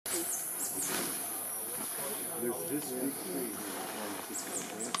There's this big tree.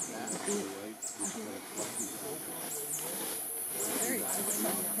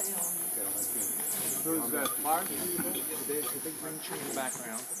 So is that large tree, the big green tree in the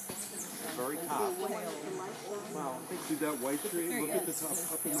background, very top. Wow. See that white tree? Look at the top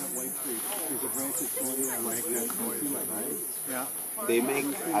up in that white tree. There's a branch that's going in like that. Right? Yeah. They make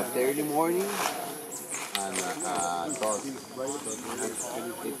at early morning and dusk.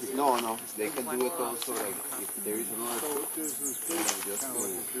 No, they can do it also like if there is another just to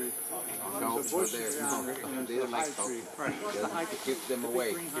go over there. No, they don't like talking. Just to keep them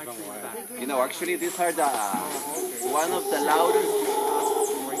away. You know, actually these are the one of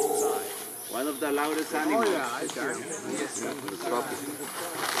the loudest animals. Oh yeah, I see them. Yes, the tropics.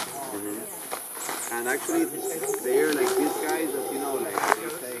 And actually, they're like these guys that, you know, like they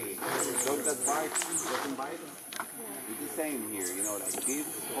say, dog that barks doesn't bite. It's the same here, you know, like these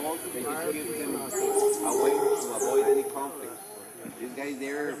hogs, they just give them away to avoid any conflict. These guys,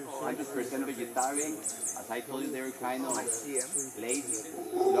 they're 100% vegetarian. As I told you, they're kind of lazy,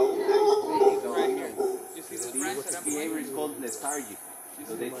 slow. They go here. This behavior is called lethargic.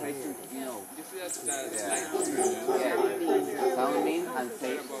 So they try to, you know, sound in and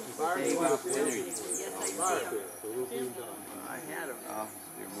save up energy. I had them.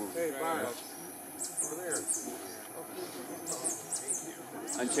 They're moving. Hey, Barb. Over there.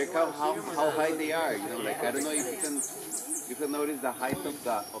 And check out how high they are. You know, like I don't know if you can notice the height of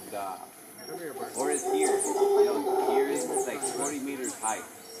the forest here. You know, here is like 40 meters high.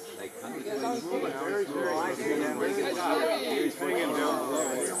 Like 120 feet.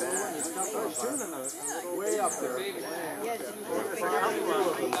 Way up there.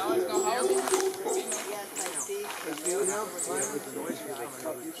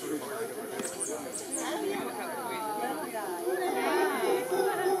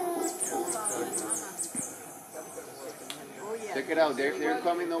 Check it out. They're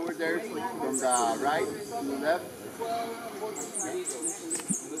coming over there from the right to the left.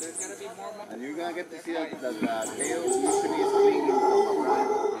 And you're gonna get to see that the tail usually is clinging from a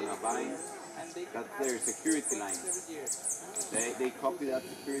branch, from a vine. That's their security line. They copy that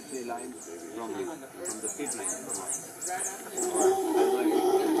security line from the tip line. I don't know if